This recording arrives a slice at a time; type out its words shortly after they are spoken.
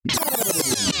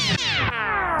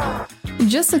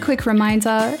Just a quick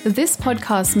reminder, this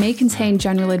podcast may contain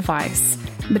general advice,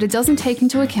 but it doesn't take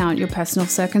into account your personal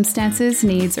circumstances,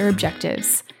 needs, or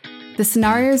objectives. The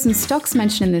scenarios and stocks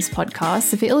mentioned in this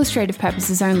podcast are for illustrative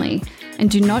purposes only and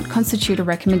do not constitute a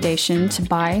recommendation to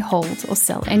buy, hold, or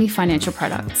sell any financial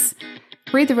products.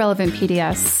 Read the relevant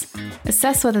PDS,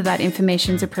 assess whether that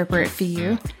information is appropriate for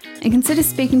you, and consider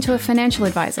speaking to a financial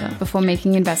advisor before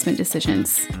making investment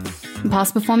decisions.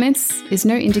 Past performance is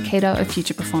no indicator of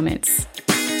future performance.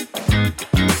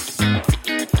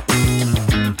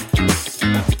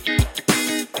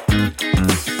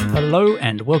 Hello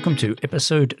and welcome to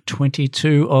episode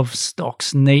 22 of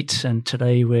Stocks Neat, and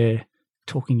today we're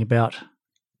talking about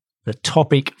the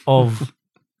topic of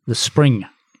the spring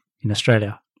in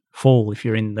Australia, fall if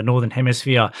you're in the Northern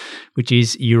Hemisphere, which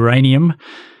is uranium.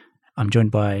 I'm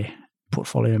joined by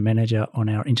portfolio manager on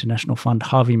our international fund,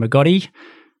 Harvey Migotti.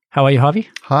 How are you, Harvey?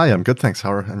 Hi, I'm good, thanks.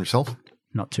 How are and yourself?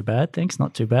 Not too bad, thanks.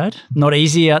 Not too bad. Not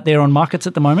easy out there on markets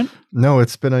at the moment? No,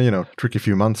 it's been a tricky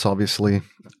few months, obviously.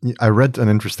 I read an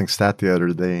interesting stat the other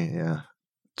day.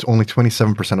 It's only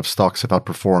 27% of stocks have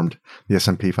outperformed the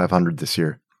S&P 500 this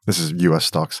year. This is U.S.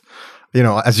 stocks.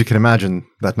 As you can imagine,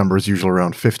 that number is usually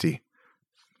around 50.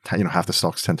 Half the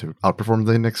stocks tend to outperform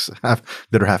the index, the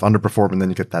other half underperform, and then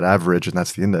you get that average, and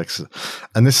that's the index.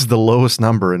 And this is the lowest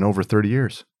number in over 30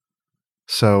 years.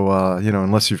 So,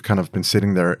 unless you've kind of been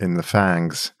sitting there in the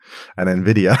FANGs and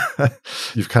NVIDIA,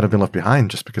 you've kind of been left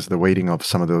behind just because of the weighting of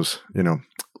some of those,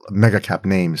 mega cap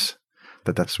names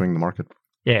that swing the market.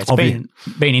 Yeah, it's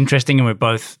been interesting, and we're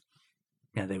both,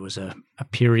 there was a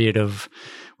period of,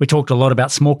 we talked a lot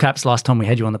about small caps last time we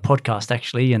had you on the podcast,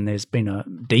 actually, and there's been a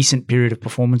decent period of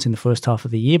performance in the first half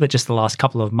of the year, but just the last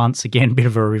couple of months, again, a bit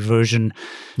of a reversion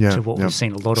to what we've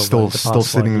seen a lot of. Still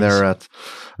sitting there at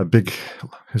a big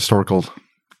historical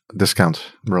discount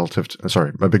relative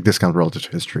to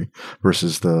history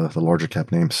versus the larger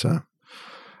cap names. So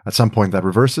at some point that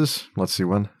reverses. Let's see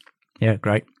when. Yeah,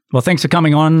 great. Well, thanks for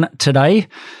coming on today.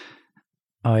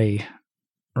 I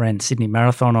ran Sydney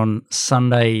Marathon on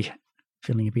Sunday,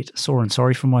 feeling a bit sore and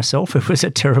sorry for myself. It was a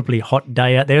terribly hot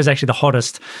day out there. It was actually the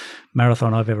hottest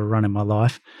marathon I've ever run in my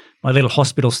life. My little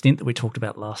hospital stint that we talked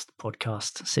about last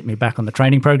podcast set me back on the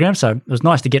training program. So it was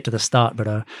nice to get to the start, but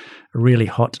a really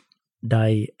hot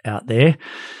day out there.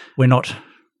 We're not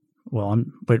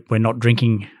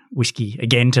drinking whiskey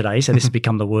again today, so this has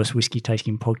become the worst whiskey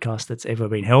tasting podcast that's ever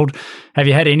been held. Have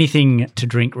you had anything to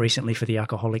drink recently for the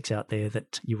alcoholics out there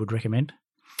that you would recommend?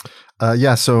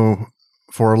 So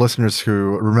for our listeners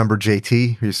who remember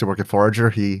JT, who used to work at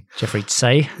Forager, Jeffrey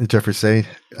Say,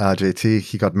 JT,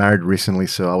 he got married recently,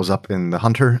 so I was up in the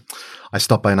Hunter. I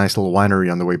stopped by a nice little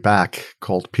winery on the way back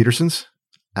called Peterson's,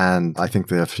 and I think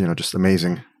they have, just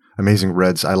amazing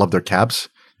reds. I love their cabs.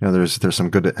 There's some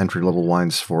good entry level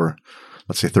wines for,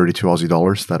 let's say, 32 Aussie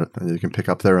dollars that you can pick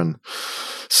up there, and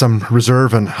some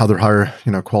reserve and other higher,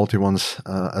 quality ones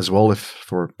as well, if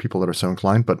for people that are so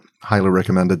inclined. But highly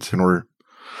recommended in order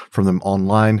from them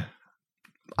online.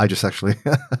 I just actually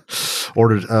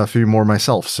ordered a few more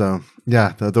myself. So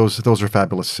yeah, those are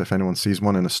fabulous. If anyone sees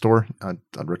one in a store, I'd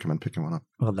recommend picking one up.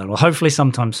 Well, hopefully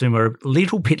sometime soon we're a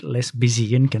little bit less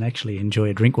busy and can actually enjoy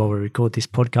a drink while we record this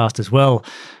podcast as well.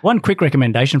 One quick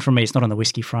recommendation from me, it's not on the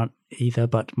whiskey front either,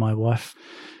 but my wife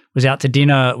was out to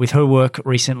dinner with her work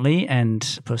recently, and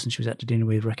the person she was out to dinner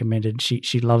with recommended,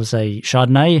 she loves a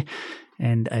Chardonnay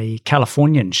and a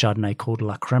Californian Chardonnay called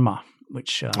La Crema,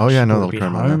 which I know the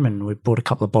Crema home, and we bought a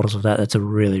couple of bottles of that. That's a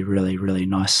really, really, really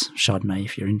nice Chardonnay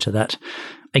if you're into that.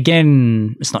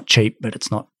 Again, it's not cheap, but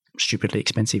it's not stupidly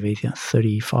expensive either.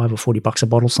 $35 or $40 a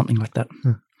bottle, something like that.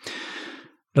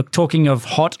 Look, talking of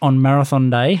hot on marathon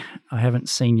day, I haven't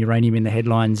seen uranium in the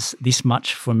headlines this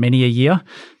much for many a year.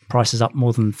 Price is up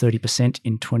more than 30%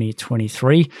 in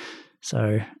 2023.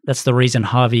 So that's the reason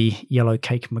Harvey Yellow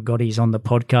Cake Migotti is on the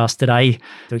podcast today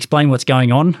to explain what's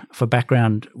going on. For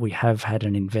background, we have had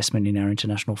an investment in our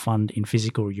international fund in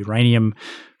physical uranium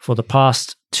for the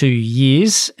past 2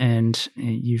 years, and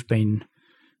you've been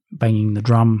banging the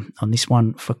drum on this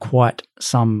one for quite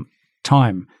some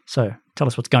time. So tell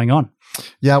us what's going on.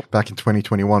 Yeah, back in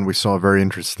 2021, we saw a very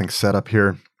interesting setup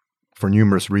here for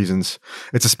numerous reasons.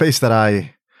 It's a space that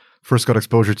I first got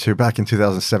exposure to back in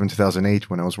 2007, 2008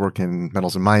 when I was working in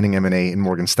metals and mining M&A in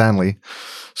Morgan Stanley.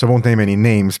 So I won't name any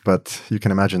names, but you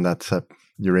can imagine that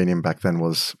uranium back then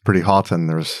was pretty hot, and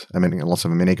there was lots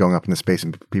of M&A going up in the space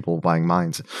and people buying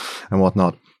mines and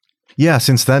whatnot. Yeah,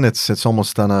 since then it's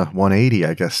almost done a 180,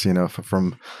 I guess,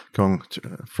 from going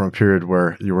from a period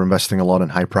where you were investing a lot in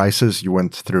high prices. You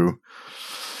went through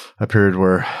a period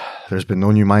where there's been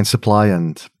no new mine supply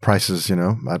and prices,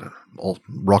 at all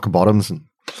rock bottoms, and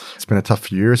it's been a tough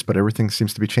few years, but everything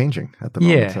seems to be changing at the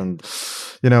moment. And,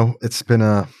 it's been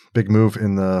a big move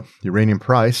in the uranium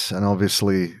price. And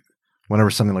obviously, whenever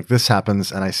something like this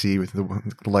happens and I see with the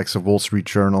likes of Wall Street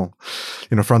Journal,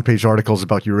 front page articles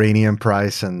about uranium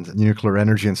price and nuclear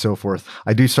energy and so forth,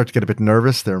 I do start to get a bit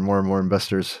nervous. There are more and more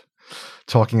investors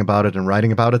talking about it and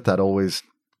writing about it. That always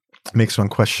makes one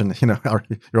question, you're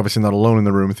obviously not alone in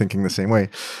the room thinking the same way,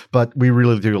 but we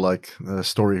really do like the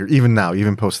story here. Even now,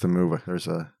 even post the move, there's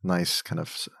a nice kind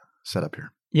of setup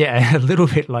here. Yeah, a little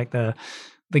bit like the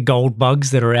gold bugs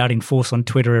that are out in force on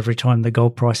Twitter every time the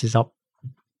gold price is up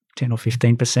 10 or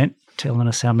 15%, telling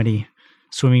us how many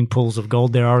swimming pools of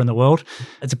gold there are in the world.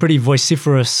 It's a pretty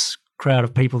vociferous crowd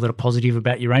of people that are positive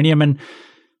about uranium. And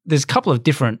there's a couple of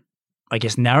different, I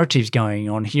guess, narratives going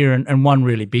on here. And one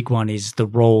really big one is the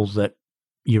role that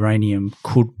uranium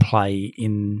could play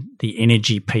in the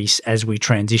energy piece as we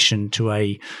transition to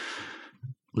a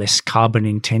less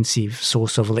carbon-intensive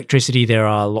source of electricity. There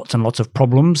are lots and lots of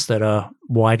problems that are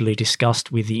widely discussed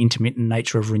with the intermittent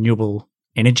nature of renewable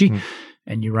energy,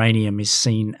 and uranium is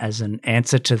seen as an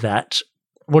answer to that.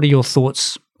 What are your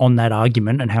thoughts on that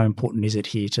argument, and how important is it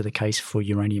here to the case for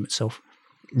uranium itself?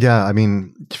 Yeah, I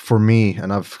mean, for me,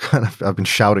 and I've been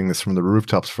shouting this from the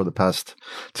rooftops for the past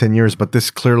 10 years, but this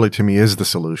clearly to me is the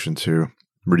solution to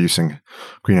reducing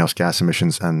greenhouse gas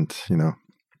emissions and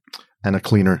a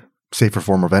cleaner, safer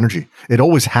form of energy. It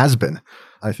always has been.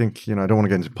 I think, I don't want to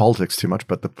get into politics too much,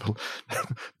 but the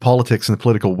politics and the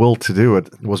political will to do it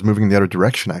was moving in the other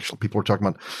direction, actually. People were talking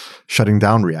about shutting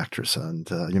down reactors, and,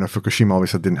 Fukushima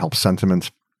obviously didn't help sentiment.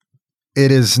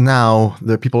 It is now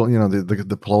the people,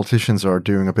 the politicians are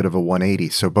doing a bit of a 180.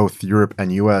 So both Europe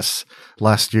and US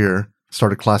last year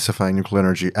started classifying nuclear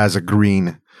energy as a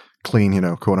green, clean,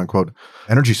 quote unquote,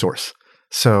 energy source.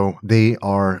 So they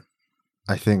are,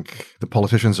 I think the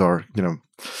politicians are,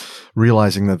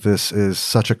 realizing that this is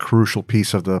such a crucial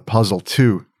piece of the puzzle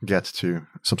to get to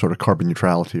some sort of carbon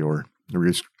neutrality or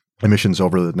reduce emissions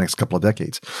over the next couple of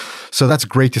decades. So that's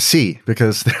great to see,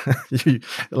 because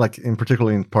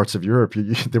particularly in parts of Europe,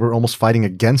 they were almost fighting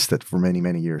against it for many,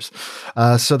 many years.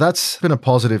 So that's been a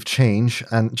positive change.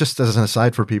 And just as an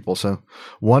aside for people, so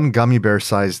one gummy bear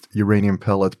sized uranium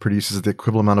pellet produces the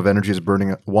equivalent amount of energy as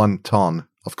burning 1 ton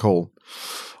of coal,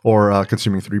 or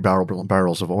consuming 3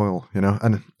 barrels of oil,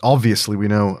 And obviously we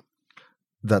know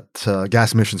that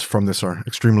gas emissions from this are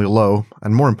extremely low,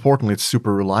 and more importantly, it's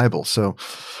super reliable. So,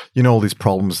 all these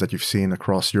problems that you've seen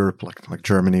across Europe, like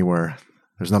Germany, where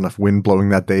there's not enough wind blowing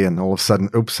that day, and all of a sudden,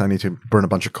 oops, I need to burn a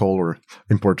bunch of coal or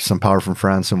import some power from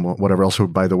France and whatever else, who,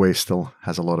 by the way, still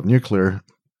has a lot of nuclear.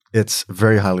 It's a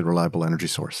very highly reliable energy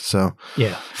source. So,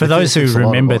 yeah, for those who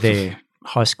remember their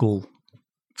high school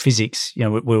physics, we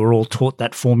were all taught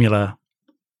that formula,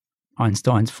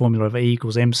 Einstein's formula of E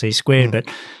equals mc squared, but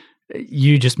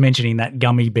you just mentioning that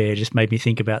gummy bear just made me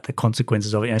think about the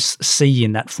consequences of it. C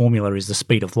in that formula is the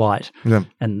speed of light. Yeah.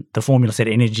 And the formula said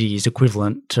energy is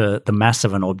equivalent to the mass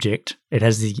of an object. It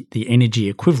has the energy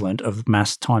equivalent of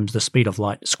mass times the speed of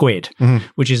light squared,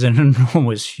 which is an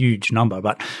enormous, huge number.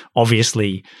 But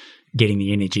obviously getting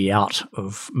the energy out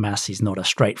of mass is not a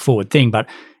straightforward thing, but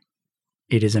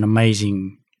it is an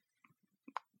amazing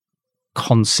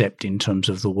concept in terms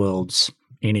of the world's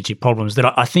energy problems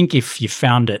that I think if you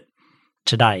found it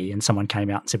today and someone came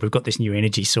out and said, we've got this new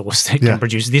energy source that can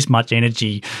produce this much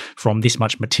energy from this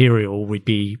much material, we'd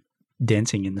be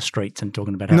dancing in the streets and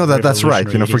talking about how that's right.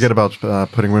 Forget about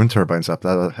putting wind turbines up.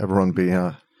 Everyone would be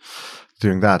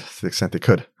doing that to the extent they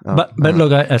could. But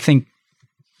look, I think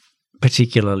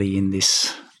particularly in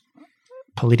this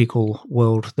political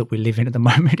world that we live in at the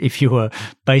moment, if you are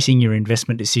basing your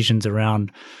investment decisions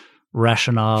around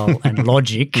rationale and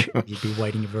logic, you'd be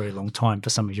waiting a very long time for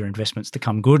some of your investments to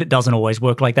come good. It doesn't always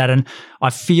work like that. And I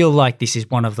feel like this is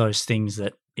one of those things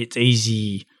that it's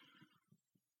easy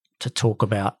to talk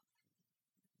about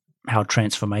how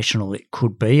transformational it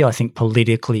could be. I think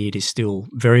politically it is still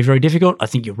very, very difficult. I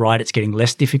think you're right, it's getting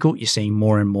less difficult. You're seeing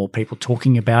more and more people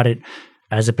talking about it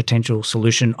as a potential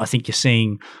solution. I think you're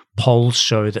seeing polls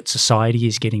show that society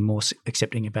is getting more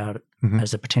accepting about it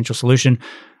as a potential solution.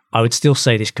 I would still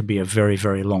say this could be a very,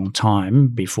 very long time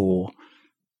before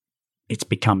it's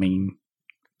becoming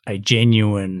a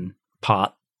genuine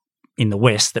part in the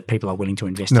West that people are willing to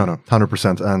invest in. No,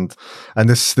 100%. And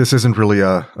this isn't really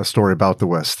a story about the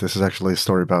West. This is actually a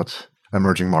story about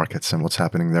emerging markets and what's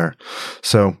happening there.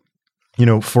 So,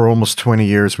 for almost 20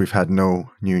 years, we've had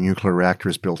no new nuclear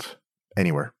reactors built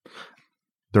anywhere.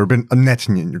 There have been a net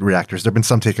new reactors. There have been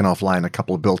some taken offline, a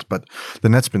couple built, but the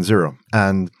net's been zero.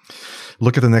 And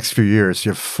look at the next few years.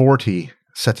 You have 40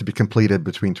 set to be completed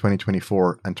between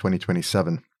 2024 and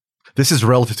 2027. This is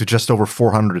relative to just over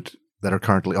 400 that are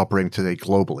currently operating today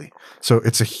globally. So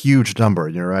it's a huge number.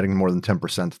 You're adding more than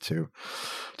 10% to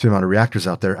the amount of reactors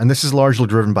out there. And this is largely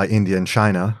driven by India and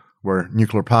China, where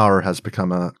nuclear power has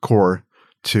become a core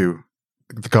to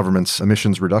the government's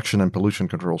emissions reduction and pollution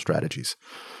control strategies.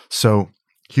 So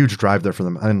huge drive there for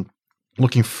them. And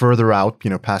looking further out,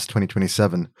 past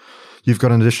 2027, you've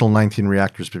got an additional 19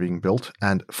 reactors being built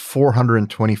and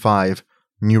 425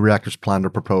 new reactors planned or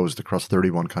proposed across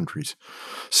 31 countries.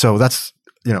 So that's,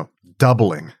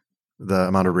 doubling the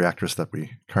amount of reactors that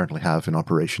we currently have in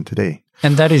operation today.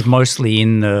 And that is mostly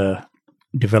in the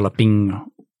developing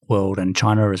world and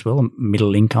China as well.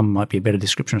 Middle income might be a better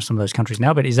description of some of those countries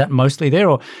now, but is that mostly there?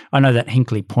 Or I know that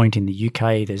Hinkley Point in the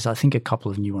UK, there's, I think, a couple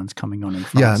of new ones coming on in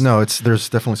France. Yeah, no, there's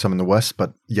definitely some in the West,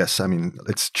 but yes, I mean,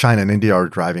 it's China and India are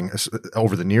driving,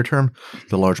 over the near term,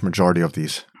 the large majority of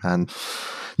these. And,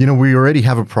 we already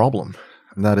have a problem,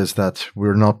 and that is that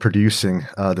we're not producing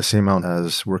the same amount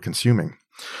as we're consuming.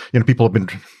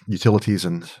 Utilities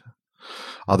and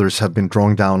others have been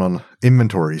drawing down on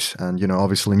inventories. And,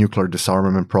 obviously nuclear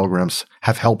disarmament programs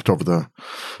have helped over the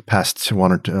past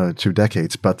 1 or 2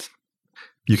 decades, but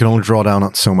you can only draw down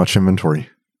on so much inventory.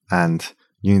 And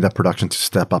you need that production to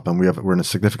step up. And we're in a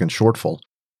significant shortfall,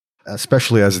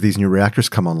 especially as these new reactors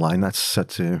come online. That's set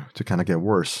to kind of get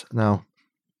worse. Now,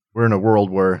 we're in a world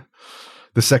where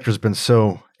the sector's been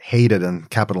so hated and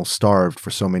capital starved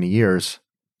for so many years.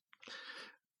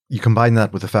 You combine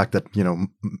that with the fact that,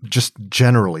 just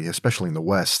generally, especially in the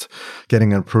West,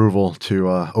 getting an approval to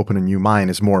open a new mine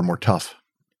is more and more tough.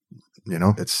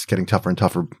 It's getting tougher and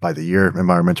tougher by the year,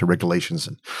 environmental regulations,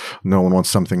 and no one wants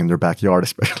something in their backyard,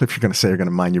 especially if you're going to say you're going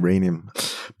to mine uranium.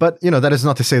 But, that is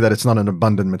not to say that it's not an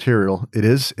abundant material. It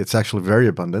is. It's actually very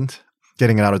abundant.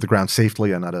 Getting it out of the ground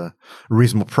safely and at a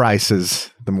reasonable price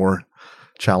is the more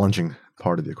challenging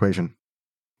part of the equation.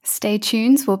 Stay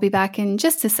tuned. We'll be back in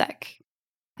just a sec.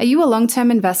 Are you a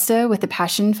long-term investor with a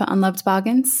passion for unloved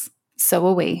bargains? So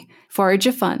are we.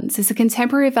 Forager Funds is a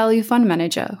contemporary value fund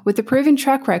manager with a proven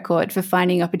track record for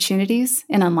finding opportunities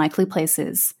in unlikely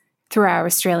places. Through our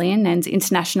Australian and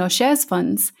international shares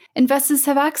funds, investors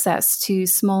have access to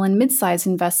small and mid-sized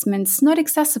investments not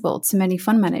accessible to many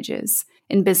fund managers,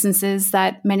 in businesses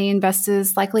that many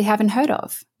investors likely haven't heard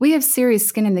of. We have serious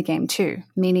skin in the game too,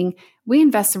 meaning we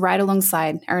invest right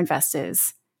alongside our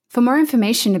investors. For more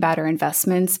information about our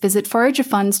investments, visit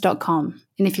foragerfunds.com.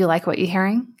 And if you like what you're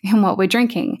hearing and what we're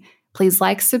drinking, please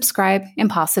like, subscribe, and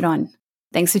pass it on.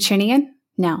 Thanks for tuning in.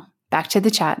 Now, back to the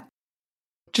chat.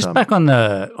 Just back on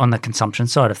the consumption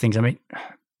side of things, I mean,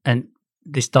 and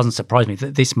this doesn't surprise me,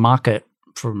 that this market,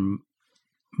 from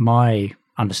my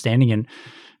understanding, and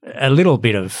a little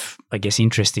bit of, I guess,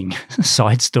 interesting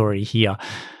side story here,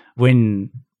 when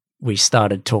we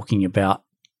started talking about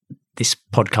this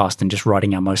podcast and just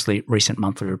writing our most recent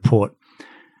monthly report,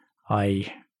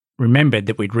 I remembered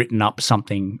that we'd written up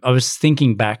something. I was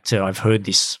thinking back to, I've heard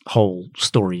this whole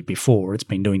story before. It's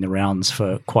been doing the rounds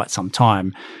for quite some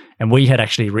time. And we had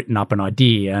actually written up an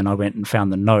idea, and I went and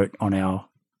found the note on our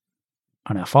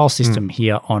file system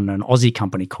here on an Aussie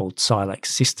company called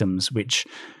Silex Systems, which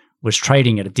was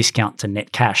trading at a discount to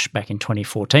net cash back in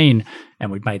 2014.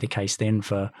 And we'd made the case then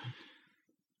for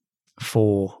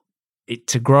it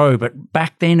to grow. But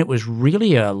back then it was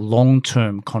really a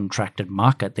long-term contracted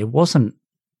market. There wasn't,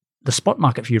 the spot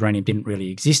market for uranium didn't really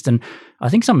exist. And I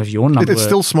think some of your numbers... It's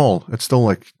still small. It's still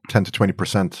like 10 to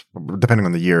 20%, depending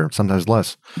on the year, sometimes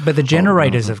less. But the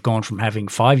generators have gone from having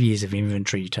 5 years of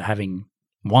inventory to having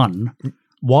one.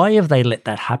 Why have they let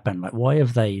that happen? Like, why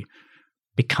have they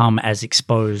become as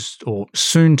exposed or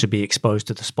soon to be exposed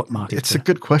to the spot market? It's a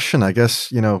good question. I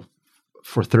guess,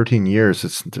 for 13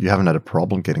 years, you haven't had a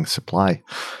problem getting supply.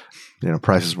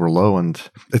 Prices were low, and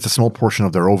it's a small portion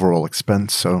of their overall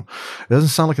expense. So it doesn't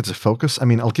sound like it's a focus. I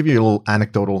mean, I'll give you a little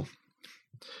anecdotal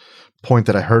point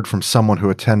that I heard from someone who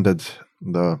attended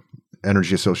the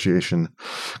Energy Association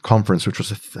conference, which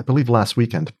was, I believe, last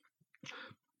weekend.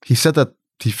 He said that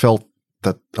he felt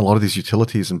that a lot of these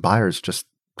utilities and buyers just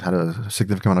had a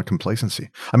significant amount of complacency.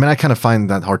 I mean, I kind of find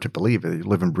that hard to believe. You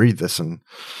live and breathe this, and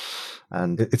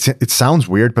it sounds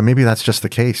weird, but maybe that's just the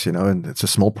case, and it's a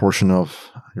small portion of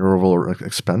your overall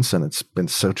expense, and it's been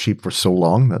so cheap for so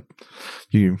long that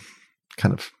you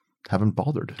kind of haven't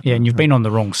bothered. Yeah, and you've been on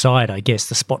the wrong side, I guess.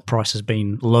 The spot price has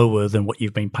been lower than what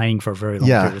you've been paying for a very long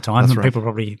period of time. And right. People are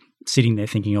probably sitting there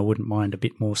thinking, I wouldn't mind a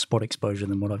bit more spot exposure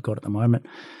than what I've got at the moment.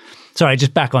 Sorry,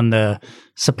 just back on the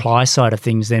supply side of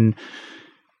things then,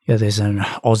 there's an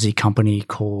Aussie company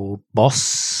called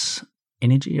Boss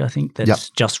Energy, I think, that's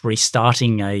just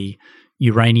restarting a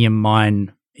uranium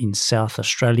mine in South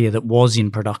Australia that was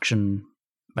in production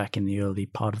back in the early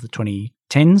part of the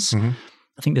 2010s.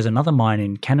 I think there's another mine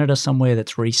in Canada somewhere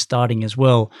that's restarting as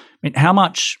well. I mean, how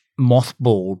much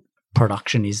mothballed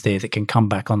production is there that can come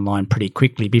back online pretty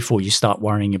quickly before you start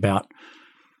worrying about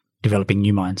developing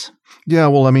new mines? Yeah,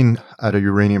 well, I mean, at a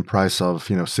uranium price of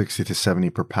 60 to 70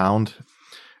 per pound,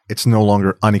 it's no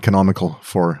longer uneconomical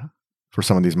for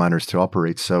some of these miners to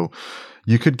operate. So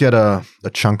you could get a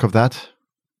chunk of that,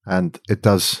 and it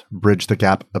does bridge the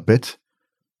gap a bit,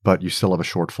 but you still have a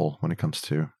shortfall when it comes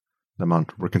to the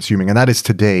amount we're consuming. And that is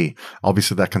today.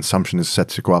 Obviously, that consumption is set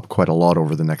to go up quite a lot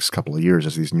over the next couple of years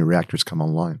as these new reactors come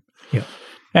online. Yeah.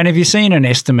 And have you seen an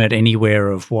estimate anywhere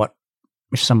of what,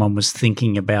 if someone was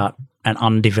thinking about an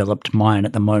undeveloped mine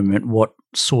at the moment, what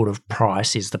sort of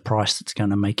price is the price that's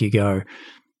going to make you go,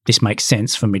 this makes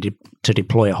sense for me to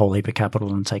deploy a whole heap of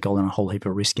capital and take on a whole heap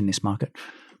of risk in this market?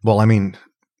 Well, I mean,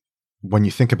 when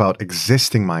you think about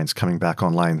existing mines coming back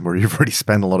online where you've already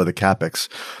spent a lot of the capex,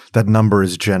 that number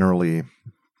is generally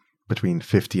between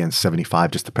 50 and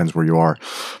 75, just depends where you are.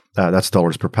 That's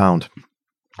dollars per pound.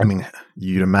 I mean,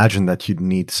 you'd imagine that you'd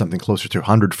need something closer to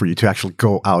 100 for you to actually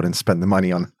go out and spend the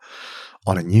money on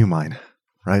a new mine,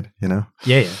 right?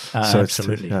 Yeah,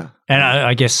 absolutely. And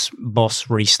I guess Boss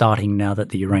restarting now that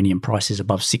the uranium price is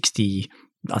above 60,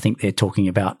 I think they're talking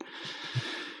about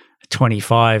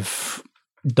 $25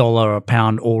 a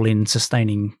pound all-in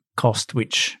sustaining cost,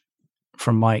 which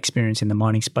from my experience in the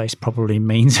mining space probably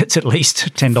means it's at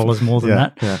least $10 more than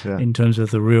that in terms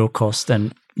of the real cost.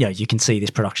 And yeah, you can see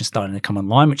this production starting to come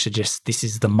online, which suggests this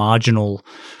is the marginal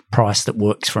price that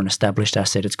works for an established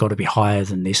asset. It's got to be higher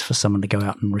than this for someone to go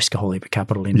out and risk a whole heap of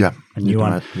capital in a new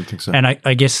one. I think so. And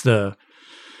I guess the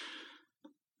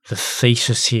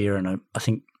thesis here, and I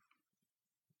think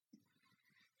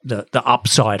the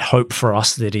upside hope for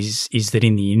us that is that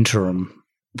in the interim,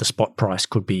 the spot price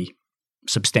could be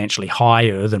substantially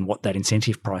higher than what that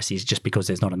incentive price is, just because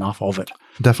there's not enough of it.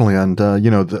 Definitely. And,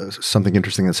 something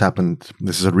interesting that's happened,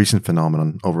 this is a recent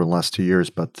phenomenon over the last 2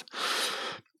 years, but,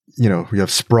 we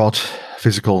have Sprott,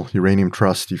 Physical Uranium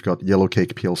Trust, you've got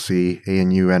Yellowcake PLC,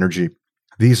 ANU Energy.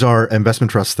 These are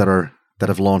investment trusts that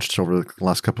have launched over the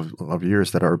last couple of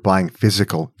years that are buying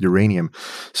physical uranium.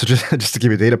 So just to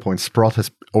give you a data point, Sprott has,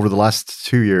 over the last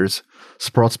 2 years,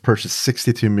 Sprott's purchased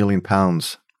 62 million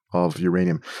pounds of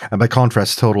uranium. And by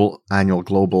contrast, total annual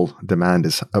global demand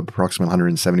is approximately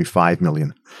 175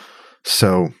 million.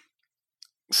 So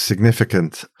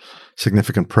significant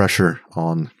pressure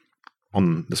on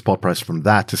the spot price from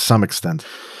that to some extent.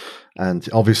 And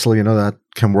obviously, that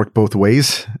can work both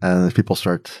ways. And if people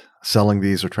start selling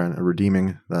these or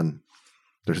redeeming, then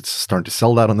they're starting to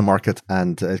sell that on the market,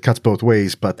 and it cuts both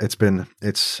ways. But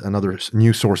it's another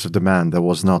new source of demand that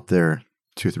was not there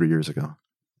 2-3 years ago.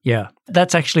 Yeah,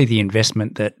 that's actually the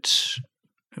investment that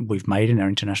we've made in our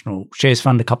international shares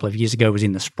fund a couple of years ago, was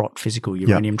in the Sprott Physical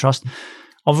Uranium Trust.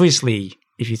 Obviously,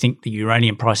 if you think the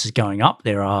uranium price is going up,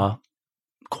 there are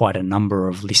quite a number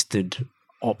of listed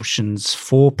options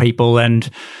for people. And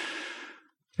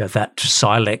that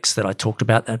Silex that I talked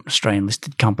about, that Australian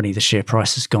listed company, the share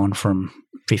price has gone from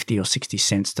 50 or 60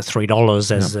 cents to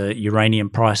 $3 as the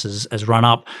uranium prices has run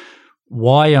up.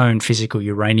 Why own physical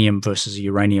uranium versus a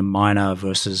uranium miner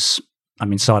versus,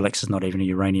 Silex is not even a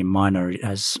uranium miner. It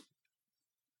has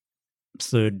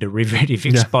third derivative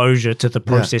exposure to the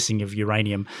processing of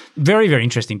uranium. Very, very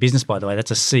interesting business, by the way.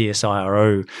 That's a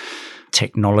CSIRO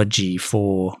technology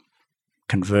for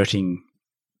converting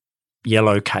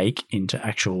Yellowcake into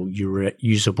actual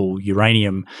usable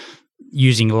uranium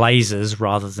using lasers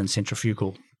rather than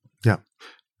centrifugal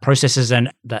processes.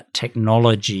 And that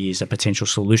technology is a potential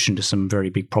solution to some very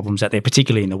big problems out there,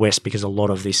 particularly in the West, because a lot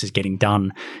of this is getting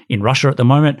done in Russia at the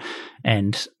moment,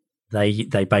 and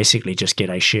they basically just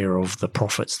get a share of the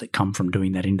profits that come from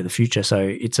doing that into the future. So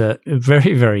it's a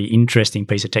very, very interesting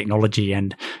piece of technology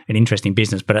and an interesting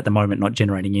business, but at the moment not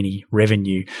generating any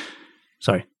revenue.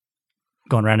 So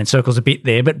gone around in circles a bit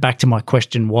there, but back to my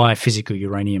question, why physical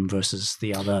uranium versus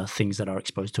the other things that are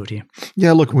exposed to it here?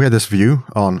 Yeah, look, we had this view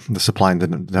on the supply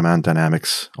and demand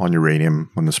dynamics on uranium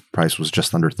when this price was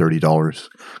just under $30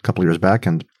 a couple of years back,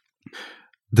 and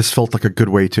this felt like a good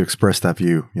way to express that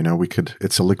view.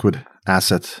 It's a liquid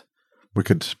asset. We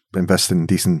could invest in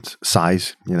decent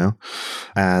size,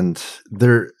 and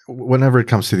whenever it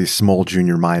comes to these small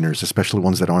junior miners, especially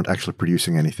ones that aren't actually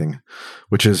producing anything,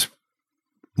 which is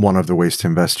one of the ways to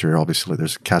invest here. Obviously,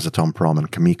 there's Kazatomprom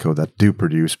and Cameco that do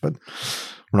produce, but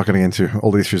we're not getting into all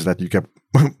the issues that you get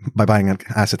by buying an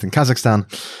asset in Kazakhstan.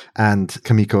 And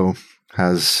Cameco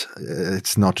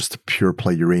it's not just a pure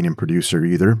play uranium producer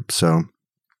either. So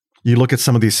you look at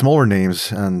some of these smaller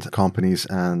names and companies,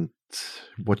 and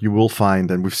what you will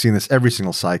find, and we've seen this every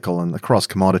single cycle and across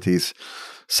commodities,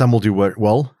 some will do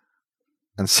well,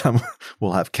 and some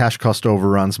will have cash cost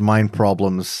overruns, mine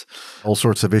problems, all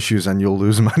sorts of issues, and you'll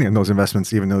lose money on those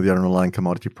investments even though the underlying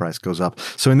commodity price goes up.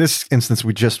 So in this instance,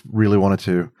 we just really wanted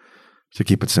to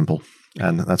keep it simple.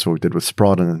 And that's what we did with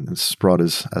Sprott, and Sprott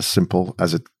is as simple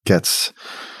as it gets,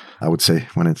 I would say,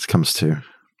 when it comes to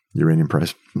uranium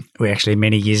price. We actually,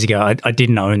 many years ago, I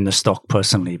didn't own the stock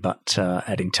personally, but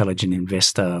at Intelligent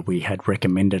Investor, we had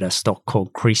recommended a stock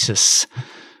called Croesus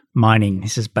Mining.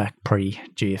 This is back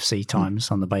pre-GFC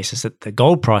times, on the basis that the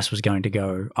gold price was going to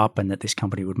go up and that this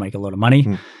company would make a lot of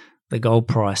money. The gold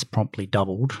price promptly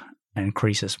doubled, and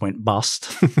Croesus went bust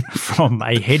from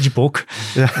a hedge book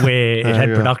where it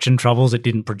had production troubles. It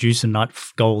didn't produce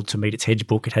enough gold to meet its hedge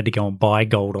book. It had to go and buy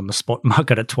gold on the spot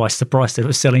market at twice the price that it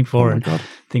was selling for, and the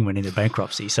thing went into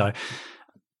bankruptcy. So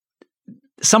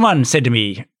someone said to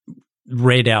me,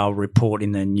 read our report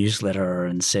in the newsletter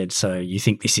and said, so you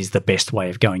think this is the best way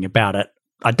of going about it?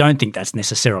 I don't think that's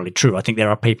necessarily true. I think there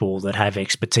are people that have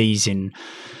expertise in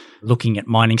looking at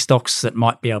mining stocks that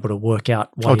might be able to work out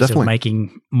ways of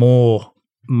making more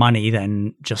money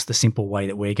than just the simple way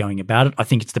that we're going about it. I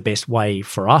think it's the best way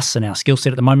for us and our skill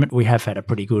set at the moment. We have had a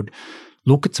pretty good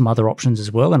look at some other options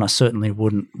as well, and I certainly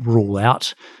wouldn't rule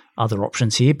out other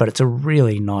options here, but it's a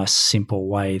really nice, simple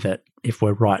way that if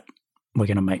we're right, we're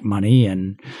going to make money.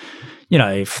 And, you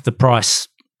know, if the price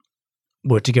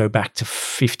were to go back to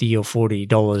 $50 or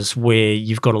 $40, where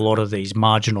you've got a lot of these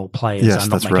marginal players are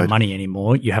not making money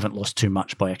anymore, you haven't lost too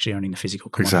much by actually owning the physical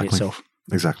commodity itself.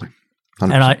 Exactly.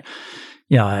 100%. And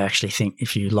I actually think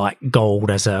if you like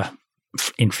gold as a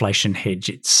inflation hedge,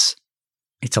 it's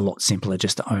a lot simpler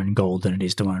just to own gold than it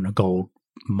is to own a gold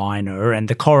miner. And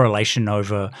the correlation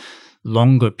over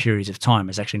longer periods of time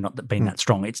has actually not been that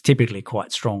strong. It's typically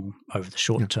quite strong over the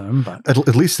short term. But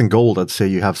at least in gold, I'd say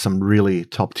you have some really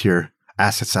top tier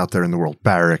assets out there in the world,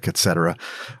 Barrick, etc.,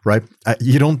 right?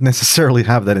 You don't necessarily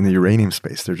have that in the uranium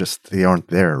space. They aren't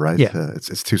there, right? Yeah.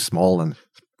 It's too small, and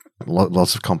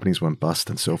lots of companies went bust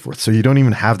and so forth. So you don't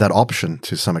even have that option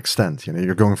to some extent. You know,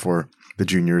 you're going for the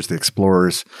juniors, the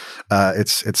explorers.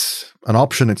 It's an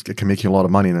option. It can make you a lot of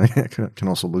money, and it can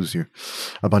also lose you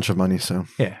a bunch of money. So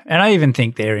yeah, and I even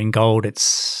think there in gold,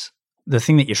 it's the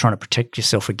thing that you're trying to protect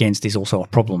yourself against is also a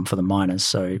problem for the miners.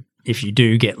 So if you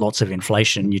do get lots of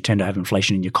inflation, you tend to have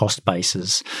inflation in your cost base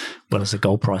as well as the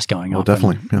gold price going up.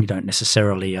 Definitely. Yeah. You don't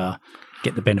necessarily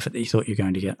get the benefit that you thought you were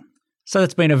going to get. So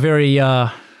that's been a very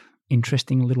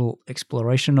interesting little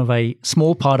exploration of a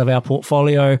small part of our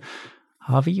portfolio.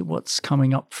 Harvey, what's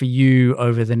coming up for you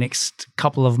over the next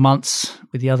couple of months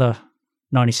with the other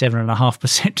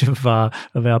 97.5%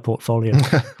 of our portfolio?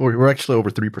 We're actually over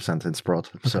 3% in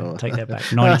Sprott. So take that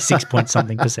back, 96 point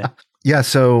something percent. Yeah,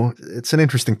 so it's an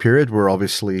interesting period.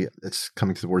 It's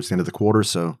coming towards the end of the quarter,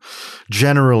 so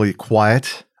generally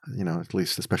quiet, you know, at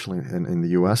least especially in the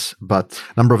US. But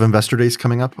a number of investor days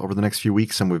coming up over the next few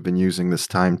weeks, and we've been using this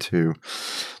time to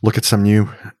look at some new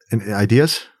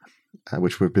ideas,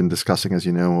 which we've been discussing, as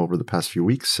you know, over the past few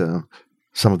weeks. So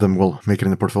some of them will make it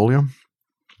in the portfolio.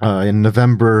 In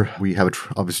November, we have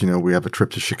we have a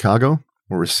trip to Chicago,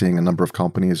 where we're seeing a number of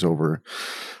companies over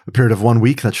a period of 1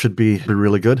 week. That should be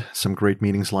really good. Some great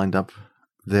meetings lined up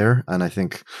there, and I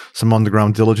think some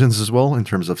on-the-ground diligence as well in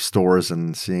terms of stores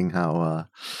and seeing how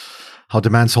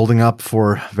demand's holding up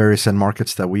for various end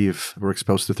markets that we're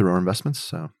exposed to through our investments.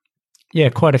 So yeah,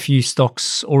 quite a few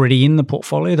stocks already in the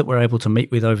portfolio that we're able to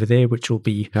meet with over there, which will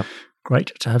be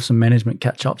great to have some management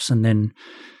catch-ups, and then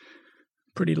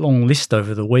pretty long list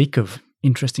over the week of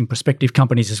interesting prospective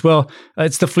companies as well.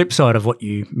 It's the flip side of what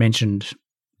you mentioned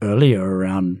earlier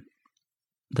around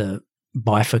the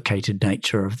bifurcated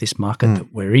nature of this market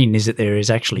that we're in, is that there is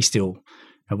actually still,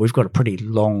 we've got a pretty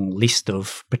long list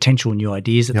of potential new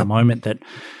ideas at the moment that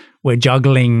we're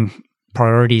juggling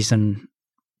priorities and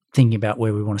thinking about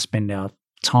where we want to spend our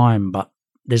time. But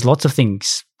there's lots of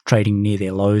things trading near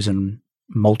their lows and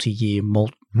multi-year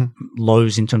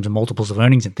lows in terms of multiples of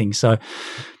earnings and things. So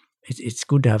it's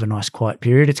good to have a nice quiet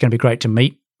period. It's going to be great to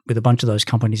meet with a bunch of those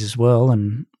companies as well,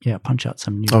 and punch out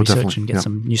some new research and get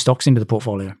some new stocks into the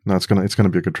portfolio. No, it's gonna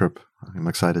be a good trip. I'm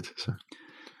excited. So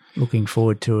looking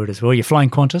forward to it as well. You're flying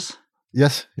Qantas?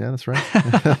 Yes, yeah, that's right.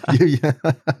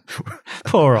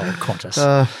 Poor old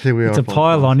Qantas. Here we are. It's a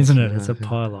pylon, isn't it? It's a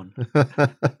pylon.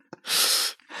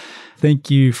 Thank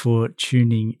you for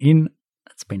tuning in.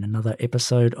 It's been another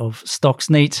episode of Stocks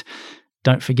Neat.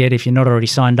 Don't forget, if you're not already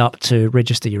signed up, to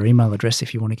register your email address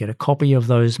if you want to get a copy of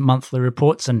those monthly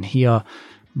reports and hear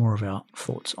more of our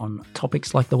thoughts on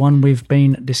topics like the one we've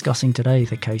been discussing today,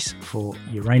 the case for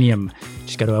uranium.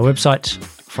 Just go to our website,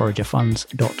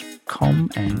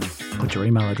 foragerfunds.com, and put your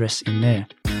email address in there.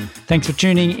 Thanks for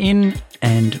tuning in,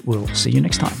 and we'll see you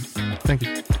next time. Thank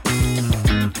you.